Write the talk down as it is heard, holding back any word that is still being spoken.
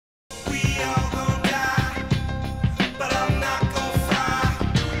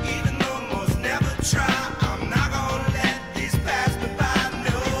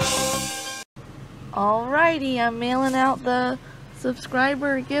Friday, I'm mailing out the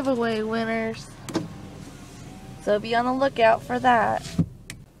subscriber giveaway winners. So be on the lookout for that.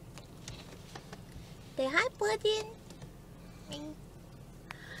 Say hi, Puddin'.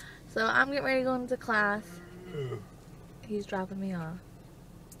 So I'm getting ready to go into class. He's dropping me off.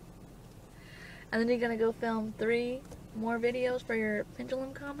 And then you're gonna go film 3 more videos for your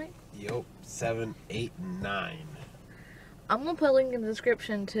pendulum comic? Yup, 7, 8, 9. I'm gonna put a link in the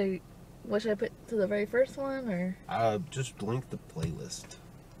description to what should I put to the very first one, or? Just link the playlist.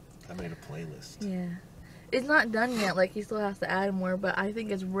 I made a playlist. Yeah. It's not done yet, like he still has to add more, but I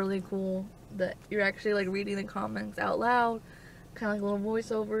think it's really cool that you're actually like reading the comments out loud, kind of like little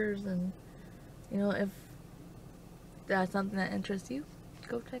voiceovers, and you know, if that's something that interests you,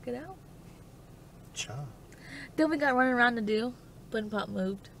 go check it out. Cha. Then we got running around to do. Puddin' Pop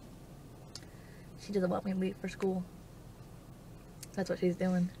moved. She doesn't want me to leave for school. That's what she's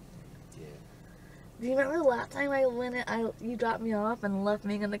doing. Yeah. Do you remember the last time you dropped me off and left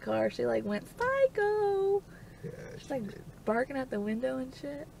me in the car? She like went psycho. Yeah. She's like barking at the window and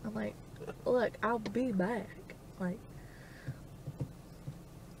shit. I'm like, look, I'll be back. Like.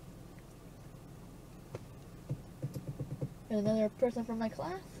 And another person from my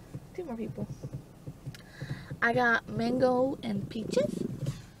class. 2 more people. I got mango and peaches.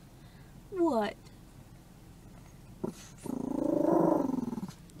 What? Oh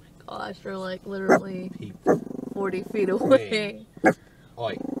my gosh, they're like literally 40 feet away.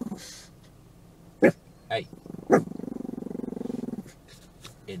 Oi. Hey.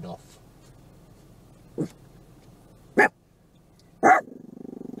 Enough.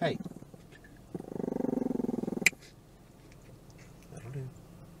 Hey.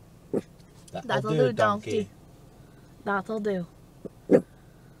 That'll do, donkey. That'll do.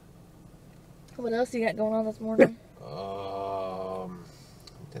 What else you got going on this morning? I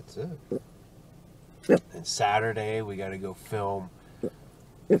think that's it. And Saturday we gotta go film.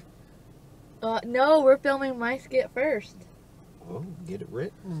 No, we're filming my skit first. Well, get it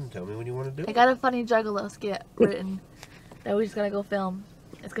written. Tell me when you want to do it. I got a funny Juggalo skit written that we just gotta go film.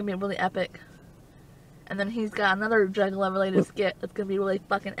 It's gonna be really epic. And then he's got another Juggalo related skit that's gonna be really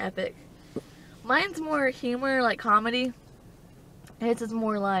fucking epic. Mine's more humor, like comedy. His is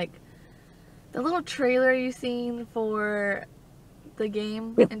more like the little trailer you've seen for the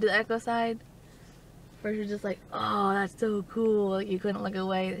game Into the Echo Side, where you're just like, oh, that's so cool, like you couldn't look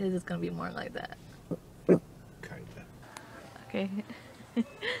away. His is gonna be more like that. Kinda. Okay.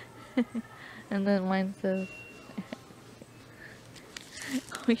 And then mine says,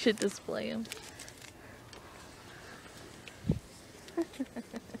 we should display him.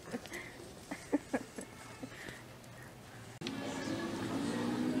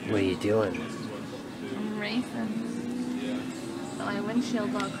 What are you doing? I'm racing. But my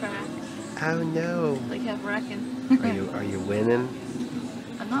windshield's all cracked. Oh no. They kept wrecking. Are you winning?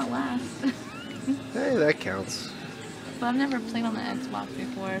 I'm not last. Hey, that counts. But I've never played on the Xbox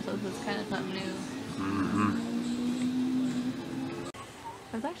before, so this is kind of something new.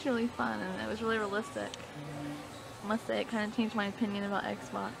 It was actually really fun, and it was really realistic. I must say, it kind of changed my opinion about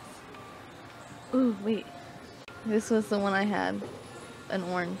Xbox. Ooh, wait. This was the one I had. An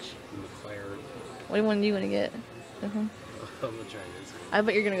orange. What one do you want to get? This one? I'm gonna try this one. I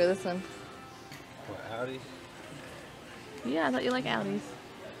bet you're gonna go this one. What, Audi? Yeah, I thought you like Audis.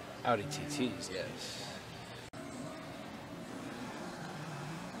 Audi TTs, yes.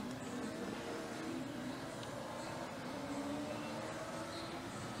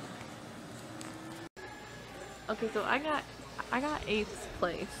 Okay, so I got 8th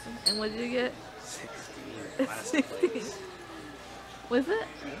place, and what did you get? 16. Last 16. place. Was it?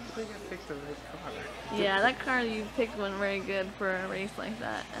 I don't think I picked the right car. Yeah, that car you picked wasn't very good for a race like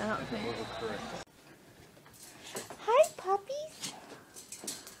that. I don't think. Hi, puppies.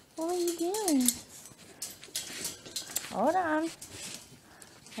 What are you doing? Hold on.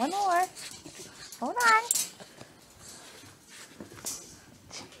 One more. Hold on.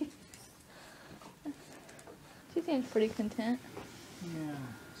 She seems pretty content. Yeah,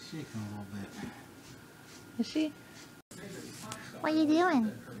 shaking a little bit. Is she? What are you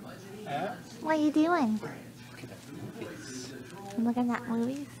doing? What are you doing? Looking at movies. I'm looking at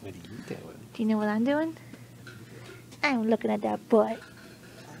movies. What are you doing? Do you know what I'm doing? I'm looking at that butt.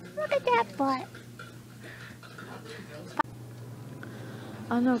 Look at that butt. I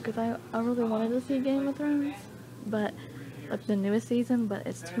don't know, because I really wanted to see Game of Thrones, but like the newest season, but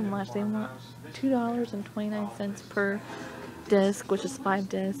it's too much. They want $2.29 per disc, which is 5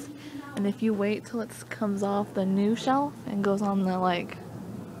 discs. And if you wait till it comes off the new shelf and goes on the, like,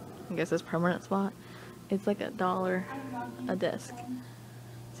 I guess it's permanent spot, it's like $1 a disc.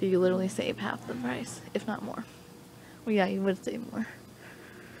 So you literally save half the price, if not more. Well, yeah, you would save more.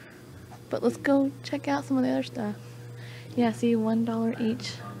 But let's go check out some of the other stuff. Yeah, see, $1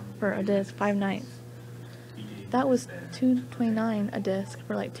 each for a disc, 5 nights. That was $2.29 a disc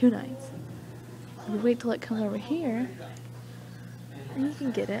for like 2 nights. If we wait till it comes over here, and you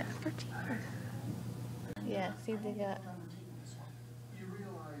can get it for cheaper. Yeah, see, they got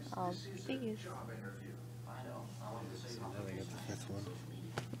all these. Now they got the 5th one.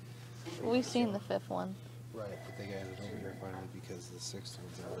 We've seen the 5th one. Right, but they got it over here finally because the 6th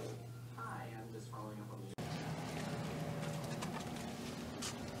one's out.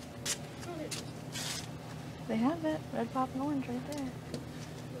 They have it. Red, pop, and orange right there.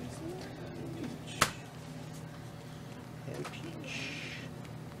 And peach.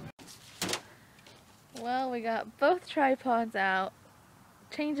 Well, we got both tripods out,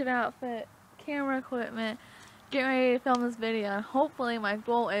 change of outfit, camera equipment, getting ready to film this video, and hopefully my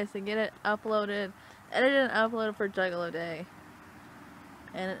goal is to get it uploaded, edited and uploaded for Juggalo Day.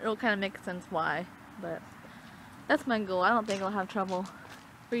 And it'll kind of make sense why, but that's my goal. I don't think I'll have trouble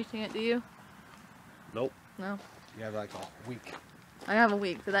reaching it, do you? Nope. No. You have like a week. I have a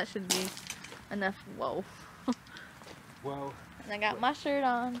week, so that should be enough. Whoa. Whoa. And I got my shirt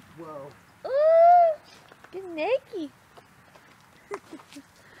on. Whoa. Ooh! Get naked.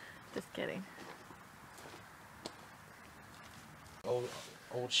 Just kidding.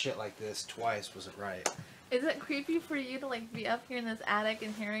 Old shit like this twice wasn't right. Is it creepy for you to like be up here in this attic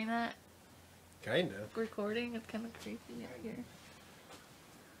and hearing that Kinda. recording? It's kind of creepy up here.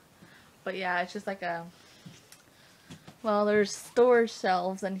 But yeah, it's just like a... Well, there's storage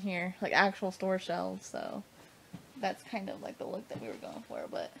shelves in here, like actual storage shelves, so that's kind of like the look that we were going for,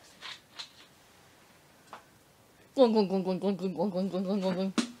 but... Glung, glung, glung, glung, glung, glung, glung, glung, glung, glung,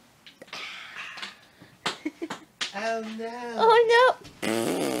 glung. Oh no. Oh no!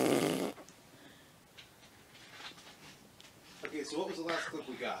 Okay, so what was the last clip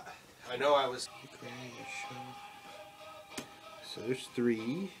we got? I know I was... Okay, so there's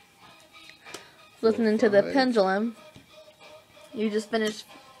 3. Listening to the 5. pendulum. You just finished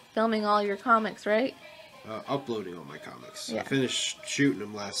filming all your comics, right? Uploading all my comics. Yeah. I finished shooting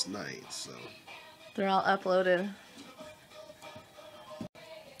them last night, so... They're all uploaded.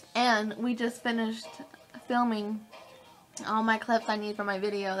 And we just finished filming all my clips I need for my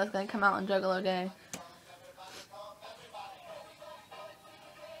video that's going to come out on Juggalo Day.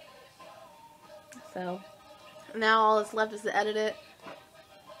 So, now all that's left is to edit it,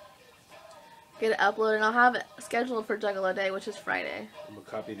 get it uploaded, and I'll have it scheduled for Juggalo Day, which is Friday. I'm going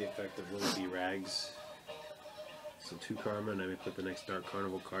to copy the effect of Willie B. Rags. So 2 karma, and I may put the next Dark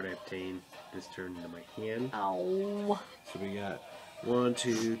Carnival card I obtained this turn into my hand. Ow. So we got 1,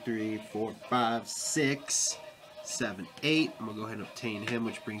 2, 3, 4, 5, 6, 7, 8. I'm going to go ahead and obtain him,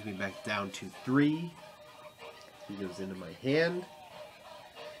 which brings me back down to 3. He goes into my hand.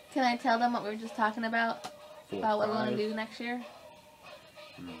 Can I tell them what we were just talking about? 4, About what we 5. want to do next year?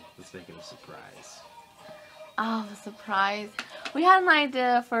 Let's make it a surprise. Oh, a surprise. We had an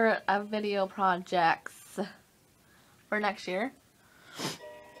idea for a video projects for next year.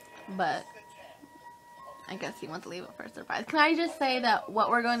 But I guess he wants to leave it for a surprise. Can I just say that what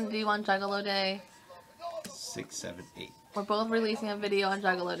we're going to do on Juggalo Day, 6, 7, 8. we're both releasing a video on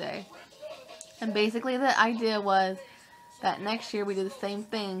Juggalo Day. And basically the idea was that next year we do the same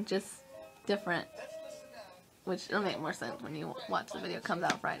thing, just different. Which it'll make more sense when you watch the video. It comes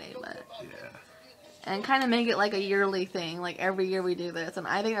out Friday, but... Yeah. And kind of make it like a yearly thing. Like every year we do this. And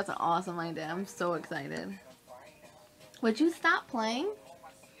I think that's an awesome idea. I'm so excited. Would you stop playing?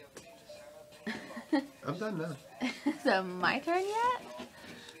 I'm done now. Is it my turn yet?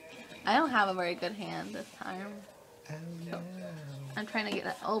 I don't have a very good hand this time. Oh, no. I'm trying to get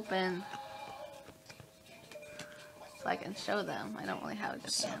it open so I can show them. I don't really have a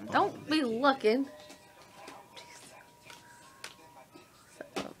good hand. Don't be looking. So,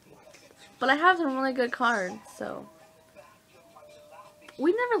 but I have some really good cards, so.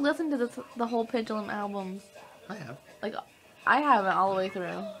 We never listened to the whole Pendulum albums. I have. Like, I haven't all the way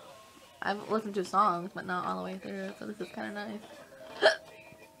through. I've listened to songs, but not all the way through, so this is kind of nice.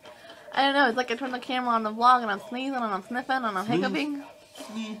 I don't know, it's like I turn the camera on the vlog and I'm sneezing and I'm sniffing and I'm hiccuping.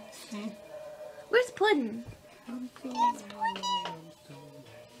 Where's Puddin'?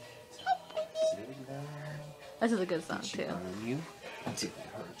 This is a good song, too.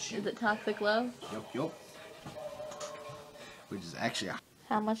 Is it Toxic Love? Yup. Which is actually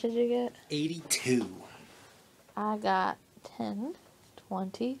How much did you get? 82. I got 10,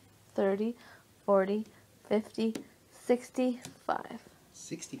 20, 30, 40, 50, 65.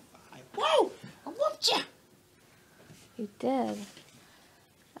 65. Whoa! I whooped you! You did.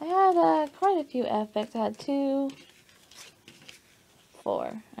 I had quite a few epics. I had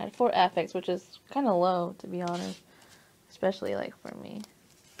 4. I had 4 epics, which is kind of low, to be honest. Especially, like, for me.